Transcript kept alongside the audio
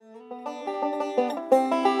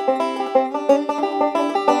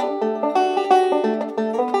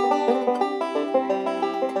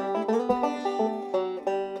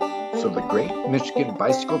Michigan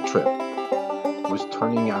bicycle trip was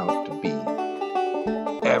turning out to be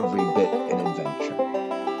every bit an adventure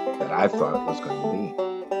that I thought it was going to be.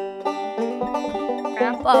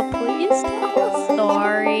 Grandpa, please tell a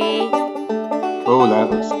story. Oh, that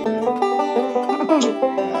was good.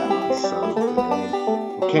 That was so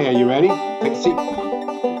good. Okay, are you ready? Take a seat.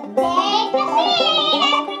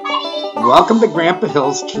 Welcome to Grandpa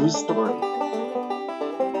Hill's True Story.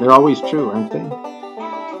 They're always true, aren't they?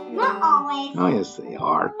 Not always. Oh, yes, they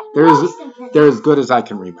are. They're as good as I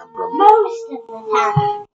can remember them. Most of the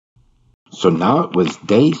time. So now it was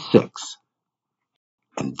day 6,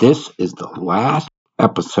 and this is the last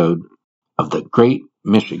episode of the Great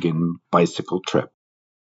Michigan Bicycle Trip.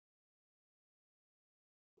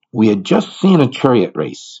 We had just seen a chariot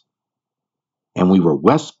race, and we were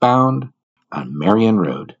westbound on MARION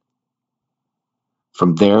Road.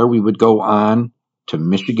 From there, we would go on to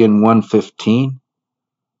Michigan 115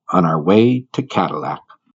 on our way to Cadillac.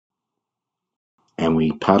 And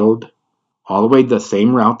we pedaled all the way the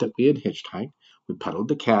same route that we had hitchhiked. We pedaled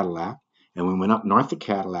to Cadillac, and we went up north of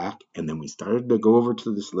Cadillac, and then we started to go over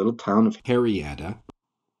to this little town of Marietta,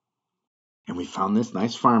 and we found this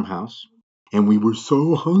nice farmhouse, and we were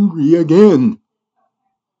so hungry again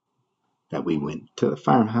that we went to the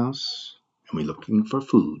farmhouse, and we looking for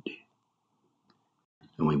food.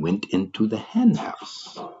 And we went into the hen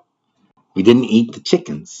house. We didn't eat the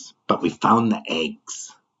chickens, but we found the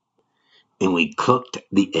eggs, and we cooked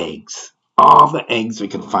the eggs, all the eggs we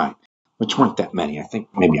could find, which weren't that many. I think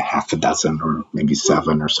maybe a half a dozen or maybe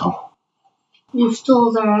 7 or so. You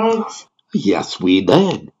stole their eggs. Yes, we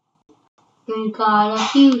did. You got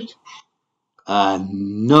accused.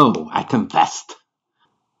 No, I confessed.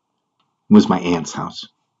 It was my aunt's house.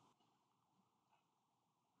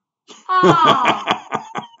 Ah.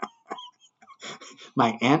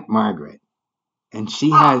 My Aunt Margaret, and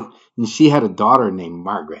she had a daughter named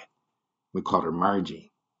Margaret. We called her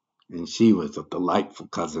Margie, and she was a delightful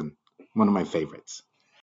cousin, one of my favorites.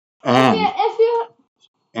 And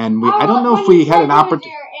I don't know if we had an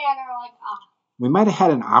opportunity. We might have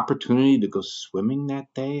had an opportunity to go swimming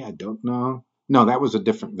that day. I don't know. No, that was a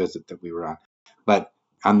different visit that we were on. But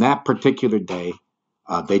on that particular day,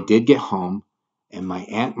 they did get home, and my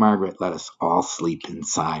Aunt Margaret let us all sleep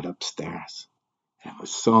inside upstairs. And it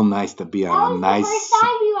was so nice to be on a nice. That was the first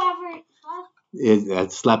time you ever I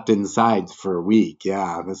slept inside for a week.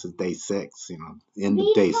 Yeah, this is day 6. End of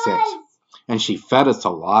day 6. And she fed us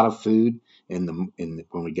a lot of food when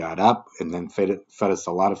we got up, and then fed us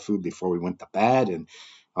a lot of food before we went to bed. And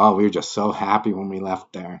we were just so happy when we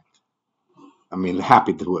left there. I mean,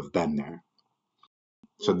 happy to have been there.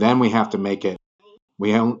 So then we have to make it.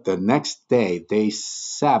 The next day, day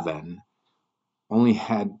 7.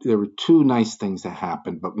 There were 2 nice things that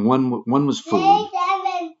happened, but one was food.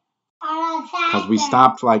 Because we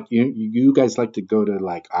stopped, like, you guys like to go to,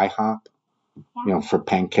 like, IHOP, for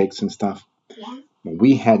pancakes and stuff.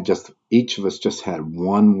 Yeah. Each of us just had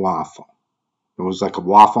one waffle. It was like a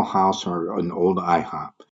Waffle House or an old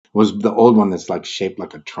IHOP. It was the old one that's like shaped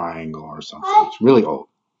like a triangle or something. It's really old.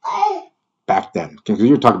 Back then, because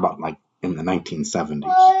you're talking about like in the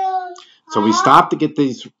 1970s. So we stopped to get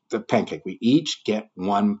the pancake. We each get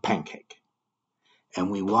one pancake. And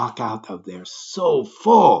we walk out of there so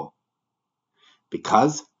full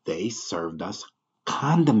because they served us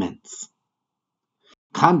condiments.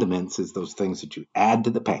 Condiments is those things that you add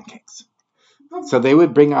to the pancakes. So they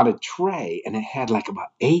would bring out a tray, and it had like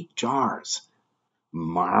about 8 jars.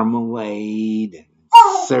 Marmalade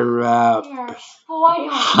and syrup,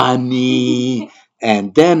 honey.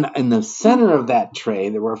 And then in the center of that tray,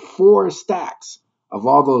 there were 4 stacks of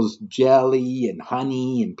all those jelly and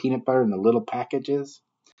honey and peanut butter in the little packages.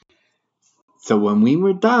 So when we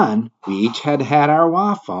were done, we each had our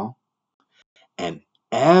waffle, and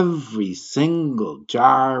every single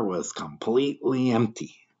jar was completely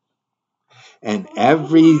empty. And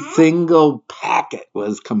every single packet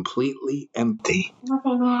was completely empty. Was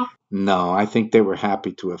they mad? No, I think they were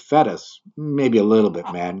happy to have fed us. Maybe a little bit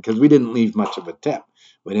mad, because we didn't leave much of a tip.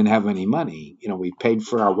 We didn't have any money. We paid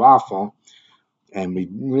for our waffle, and we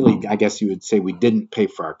really, I guess you would say, we didn't pay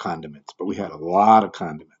for our condiments, but we had a lot of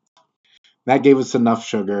condiments. That gave us enough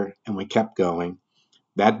sugar, and we kept going.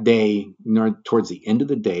 That day, towards the end of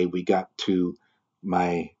the day, we got to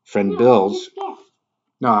my friend Bill's.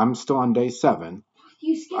 No, I'm still on day 7.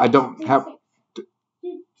 I don't have.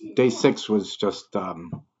 Day 6 was just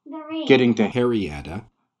getting to Marietta.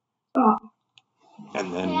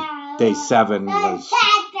 And then day 7 was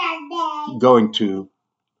going to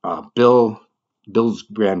Bill's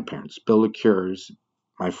grandparents. Bill LeCure's,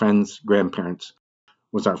 my friend's grandparents,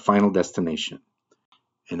 was our final destination.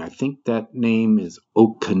 and I think that name is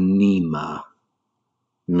Okanema,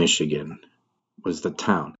 Michigan, was the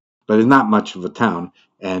town. But it's not much of a town.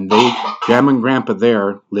 And Grandma and Grandpa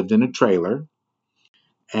there lived in a trailer.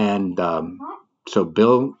 And so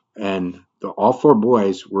Bill and all four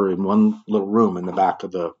boys were in one little room in the back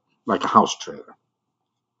of like a house trailer.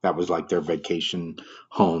 That was like their vacation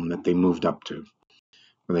home that they moved up to.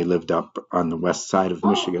 When they lived up on the west side of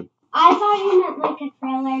Michigan. I thought you meant like a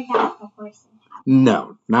trailer that the horse.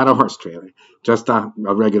 No, not a horse trailer. Just a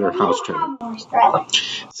regular house trailer.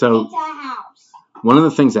 So it's a house. One of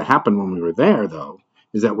the things that happened when we were there, though,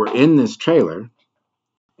 is that we're in this trailer,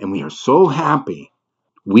 and we are so happy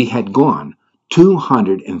we had gone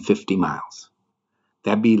 250 miles.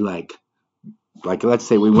 That'd be like let's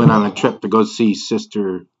say we went on a trip to go see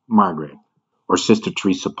Sister Margaret or Sister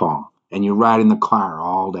Teresa Paul, and you ride in the car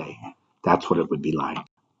all day. That's what it would be like,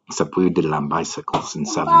 except we did it on bicycles in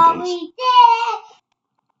 7 days.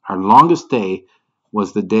 Our longest day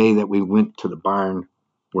was the day that we went to the barn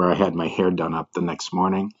where I had my hair done up the next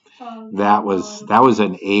morning. That was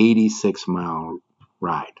an 86-mile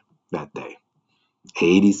ride that day.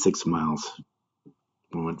 86 miles.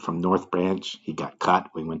 We went from North Branch. He got cut.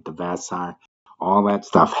 We went to Vassar. All that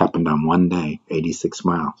stuff happened on one day, 86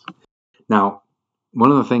 miles. Now,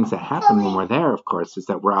 one of the things that happened when we're there, of course, is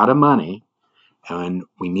that we're out of money, and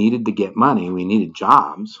we needed to get money. We needed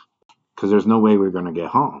jobs because there's no way we were going to get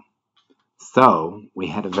home. So we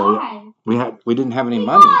had we didn't have any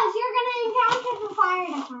money. Because you're going to encounter the fire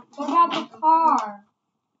department. What about the car?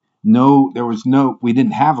 No, we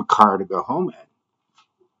didn't have a car to go home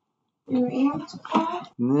in. Your aunt's car?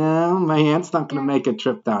 No, my aunt's not going to make a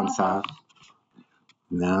trip down south.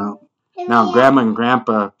 No. Now, Grandma and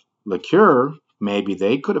Grandpa LeCure, maybe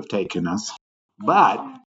they could have taken us. But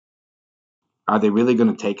are they really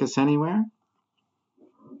going to take us anywhere?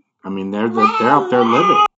 I mean, they're up there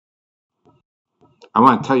living. I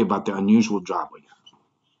want to tell you about the unusual job we got.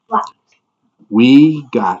 What? We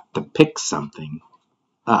got to pick something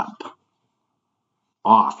up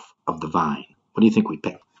off of the vine. What do you think we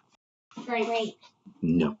picked? Grapes.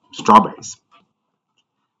 No, strawberries.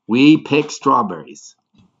 We picked strawberries,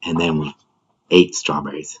 and then we ate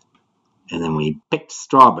strawberries, and then we picked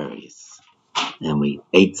strawberries, and we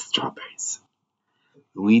ate strawberries.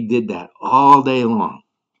 We did that all day long.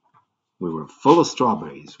 We were full of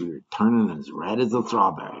strawberries. We were turning as red as a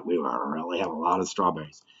strawberry. We really had a lot of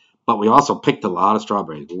strawberries. But we also picked a lot of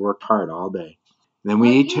strawberries. We worked hard all day. And then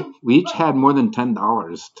we each had more than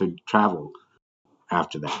 $10 to travel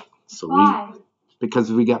after that. So Why?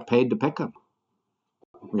 Because we got paid to pick them.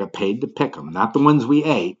 We got paid to pick them, not the ones we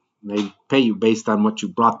ate. They pay you based on what you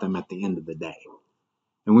brought them at the end of the day.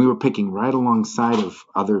 And we were picking right alongside of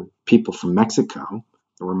other people from Mexico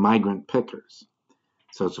that were migrant pickers.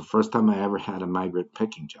 So it's the first time I ever had a migrant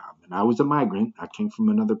picking job. And I was a migrant. I came from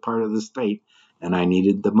another part of the state, and I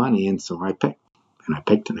needed the money, and so I picked. And I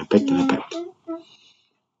picked, and I picked, and I picked.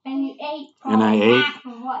 And you ate half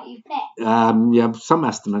of what you picked. Yeah, some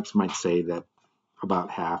estimates might say that about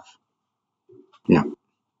half. Yeah.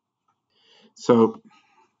 So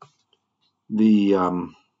you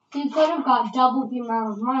could have got double the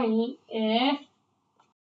amount of money if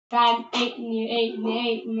Dad ate and you ate and you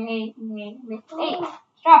ate and you ate and you ate and you ate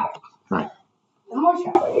strawberries. Right. And more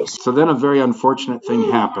strawberries. So then a very unfortunate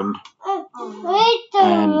thing happened. And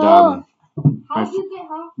how did you get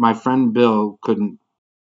home? My friend Bill couldn't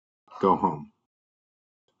go home.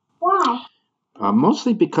 Why?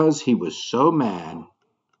 Mostly because he was so mad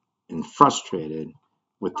and frustrated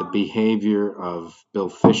with the behavior of Bill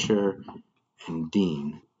Fisher and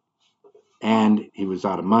Dean. And he was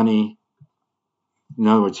out of money. In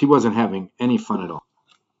other words, he wasn't having any fun at all.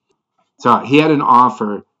 So he had an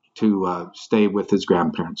offer to stay with his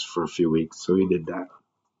grandparents for a few weeks. So he did that.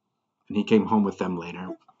 And he came home with them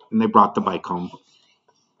later. And they brought the bike home.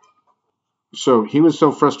 So he was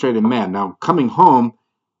so frustrated and mad. Now, coming home,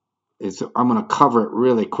 I'm going to cover it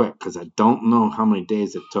really quick because I don't know how many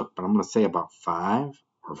days it took. But I'm going to say about 5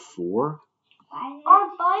 or 4. On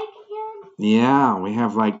bike again? Yeah, we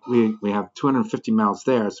have we have 250 miles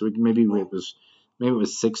there. So maybe it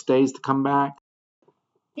was 6 days to come back.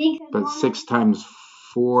 But 6 times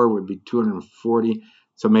 4 would be 240.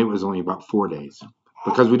 So maybe it was only about 4 days.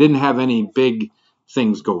 Because we didn't have any big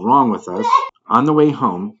things go wrong with us. On the way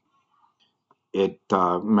home,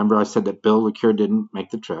 remember I said that Bill LeCure didn't make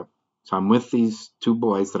the trip. So I'm with these 2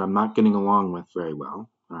 boys that I'm not getting along with very well.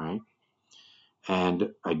 All right. And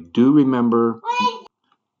I do remember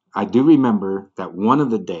that one of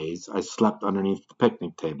the days I slept underneath the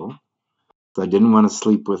picnic table. So I didn't want to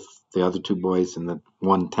sleep with the other 2 boys in the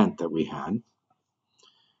one tent that we had.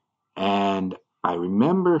 And I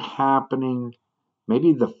remember happening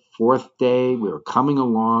maybe the fourth day. We were coming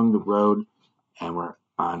along the road, and we're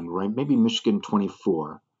on maybe Michigan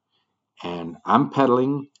 24. And I'm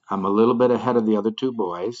pedaling. I'm a little bit ahead of the other two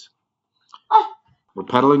boys. We're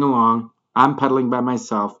pedaling along. I'm pedaling by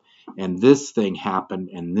myself. And this thing happened,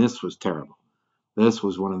 and this was terrible. This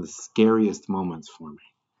was one of the scariest moments for me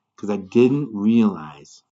because I didn't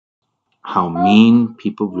realize how mean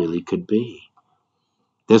people really could be.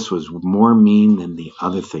 This was more mean than the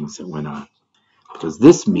other things that went on. Because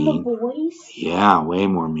this mean, yeah, way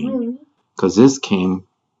more mean. Because this came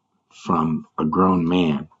from a grown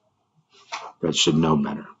man that should know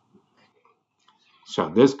better. So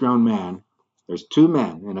this grown man, there's two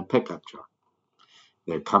men in a pickup truck.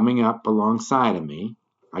 They're coming up alongside of me.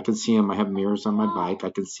 I can see them. I have mirrors on my bike. I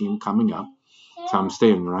can see them coming up. So I'm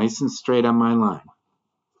staying nice and straight on my line.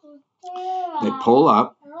 They pull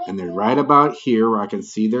up, and they're right about here where I can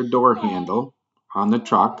see their door handle on the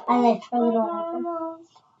truck.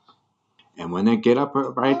 And when they get up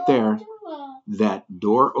right there, that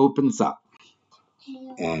door opens up.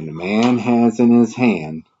 And the man has in his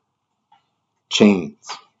hand chains.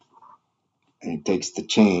 And he takes the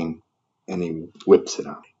chain and he whips it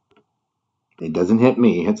on me. He doesn't hit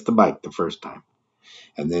me, he hits the bike the first time.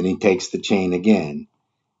 And then he takes the chain again,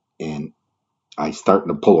 and I start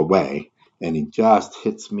to pull away, and he just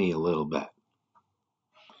hits me a little bit.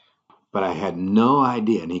 But I had no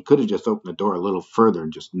idea, and he could have just opened the door a little further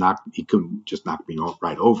and he could just knock me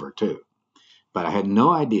right over too. But I had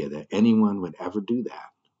no idea that anyone would ever do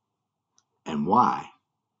that. And why?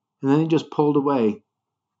 And then he just pulled away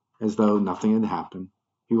as though nothing had happened.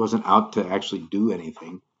 He wasn't out to actually do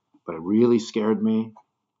anything, but it really scared me.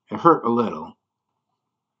 It hurt a little.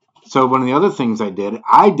 So one of the other things I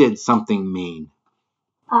did something mean.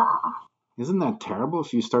 Isn't that terrible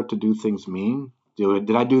if you start to do things mean?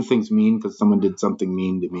 Did I do things mean because someone did something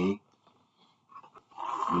mean to me?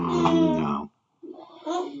 No.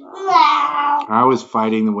 I was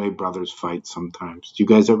fighting the way brothers fight sometimes. Do you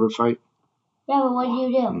guys ever fight? Yeah, but what do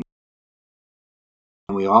you do?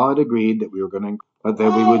 And we all had agreed that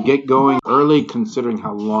that we would get going early considering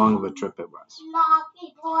how long of a trip it was.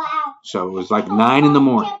 So it was like 9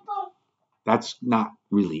 a.m. That's not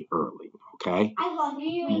really early, okay?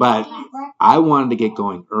 But I wanted to get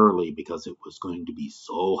going early because it was going to be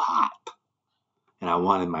so hot. And I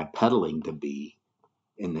wanted my pedaling to be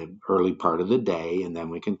in the early part of the day, and then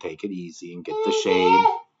we can take it easy and get the shade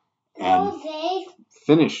and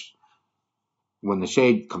finish when the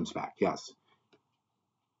shade comes back, yes.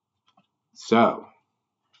 So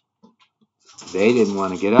they didn't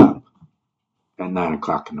want to get up at 9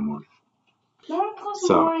 o'clock in the morning. 9 o'clock in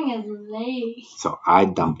the morning is late. So I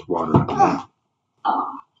dumped water on them.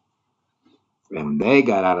 And they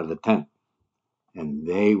got out of the tent. And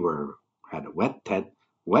they had a wet tent,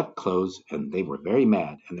 wet clothes, and they were very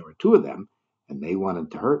mad. And there were two of them, and they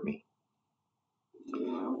wanted to hurt me.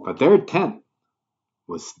 But their tent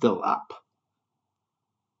was still up.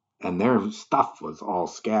 And their stuff was all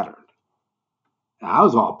scattered. And I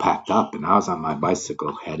was all packed up, and I was on my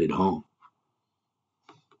bicycle headed home.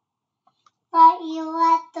 But you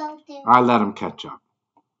let them do. I let them catch up.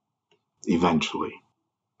 Eventually.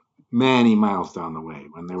 Many miles down the way.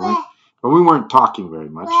 But we weren't talking very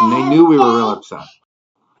much, and they knew we were real upset.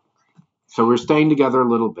 So we're staying together a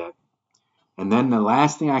little bit. And then the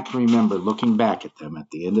last thing I can remember looking back at them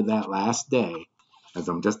at the end of that last day, as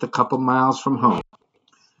I'm just a couple miles from home.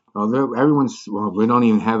 We don't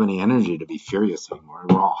even have any energy to be furious anymore.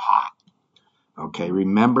 We're all hot. Okay,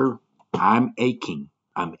 remember, I'm aching.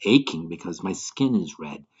 I'm aching because my skin is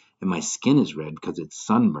red. And my skin is red because it's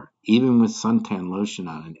sunburnt. Even with suntan lotion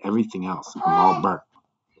on and everything else, I'm all burnt.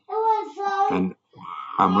 And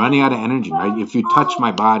I'm running out of energy, right? If you touch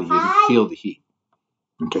my body, you can feel the heat.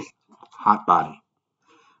 Okay, hot body.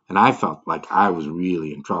 And I felt like I was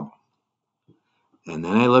really in trouble. And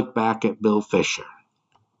then I looked back at Bill Fisher.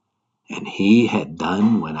 And he had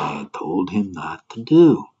done what I had told him not to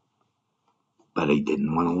do. But he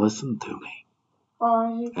didn't want to listen to me.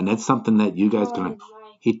 And that's something that you guys can...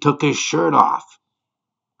 He took his shirt off.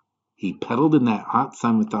 He pedaled in that hot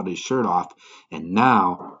sun without his shirt off. And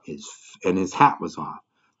now his hat was off.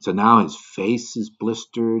 So now his face is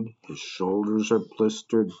blistered. His shoulders are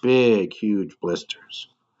blistered. Big, huge blisters.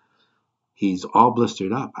 He's all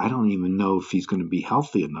blistered up. I don't even know if he's going to be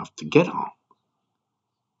healthy enough to get home.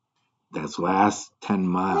 That's last 10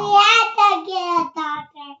 miles. We have to get a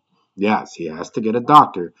doctor. Yes, he has to get a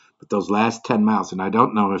doctor. But those last 10 miles, and I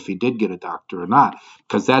don't know if he did get a doctor or not,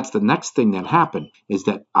 because that's the next thing that happened, is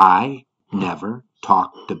that I never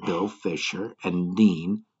talked to Bill Fisher and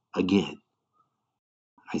Dean again.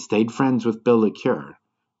 I stayed friends with Bill the Cure,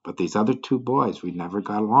 but these other two boys, we never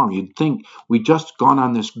got along. You'd think we'd just gone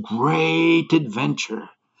on this great adventure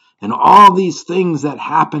and all these things that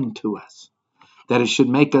happened to us, that it should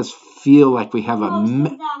make us feel like we have Most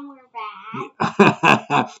of them were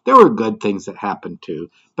bad. There were good things that happened too,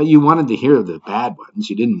 but you wanted to hear the bad ones.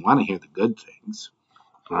 You didn't want to hear the good things,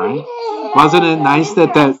 right? Wasn't it nice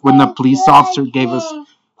that when the police officer gave us,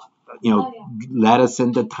 let us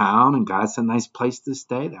into town and got us a nice place to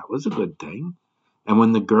stay? That was a good thing. And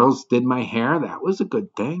when the girls did my hair, that was a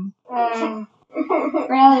good thing. Really?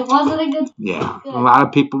 Was it a good thing? Yeah. Good. A lot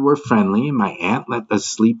of people were friendly. My aunt let us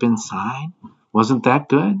sleep inside. Wasn't that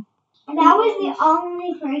good? And that was the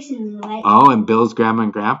only person in the wedding. Oh, and Bill's grandma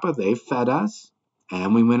and grandpa, they fed us.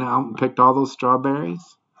 And we went out and picked all those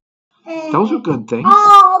strawberries. Those were good things.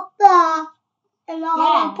 All the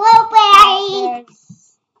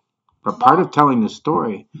blueberries. But part of telling the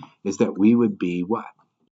story is that we would be what?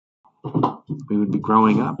 We would be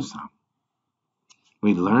growing up some.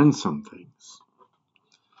 We'd learn some things.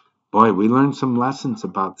 Boy, we learned some lessons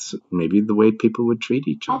about maybe the way people would treat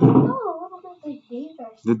each other. I don't know.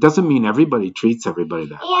 It doesn't mean everybody treats everybody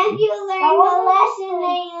that way. And you learned the lesson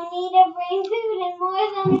that you need to bring food and more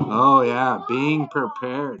than... Oh, yeah, being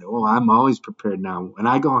prepared. Oh, I'm always prepared now. When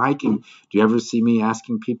I go hiking, do you ever see me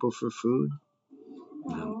asking people for food?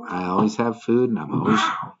 No, I always have food, and I'm always...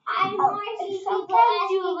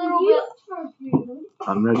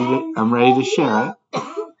 I'm ready to share it.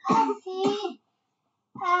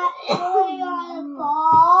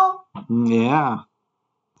 Yeah.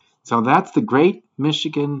 So that's the Great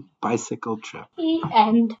Michigan Bicycle Trip. The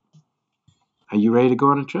end. Are you ready to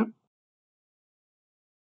go on a trip?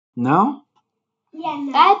 No? Yeah,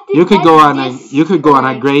 no. You could go on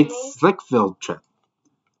a great Slickville trip.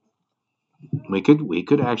 We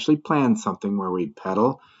could actually plan something where we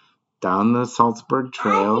pedal down the Salzburg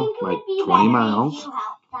Trail like 20 miles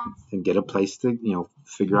and get a place to,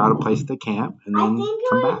 figure out a place to camp and then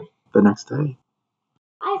come back the next day.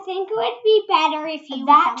 I think it would be better if you...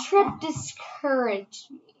 That trip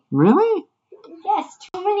discouraged me. Really? Yes,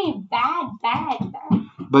 too many bad.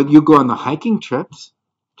 But you go on the hiking trips.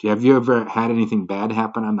 Have you ever had anything bad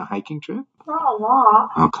happen on the hiking trip? Not a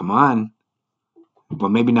lot. Oh, come on. Well,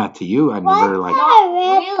 maybe not to you. I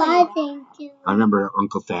remember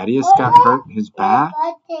Uncle Thaddeus got hurt his back.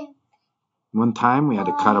 One time we had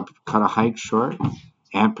to cut a hike short.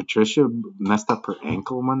 Aunt Patricia messed up her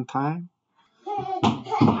ankle one time.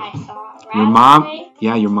 I saw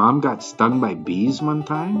it. Your mom got stung by bees one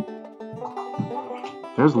time.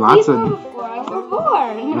 There's lots of... Before I was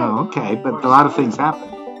born. Oh, okay, but a lot of things happen.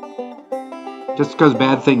 Just because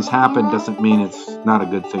bad things happen doesn't mean it's not a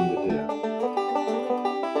good thing to do.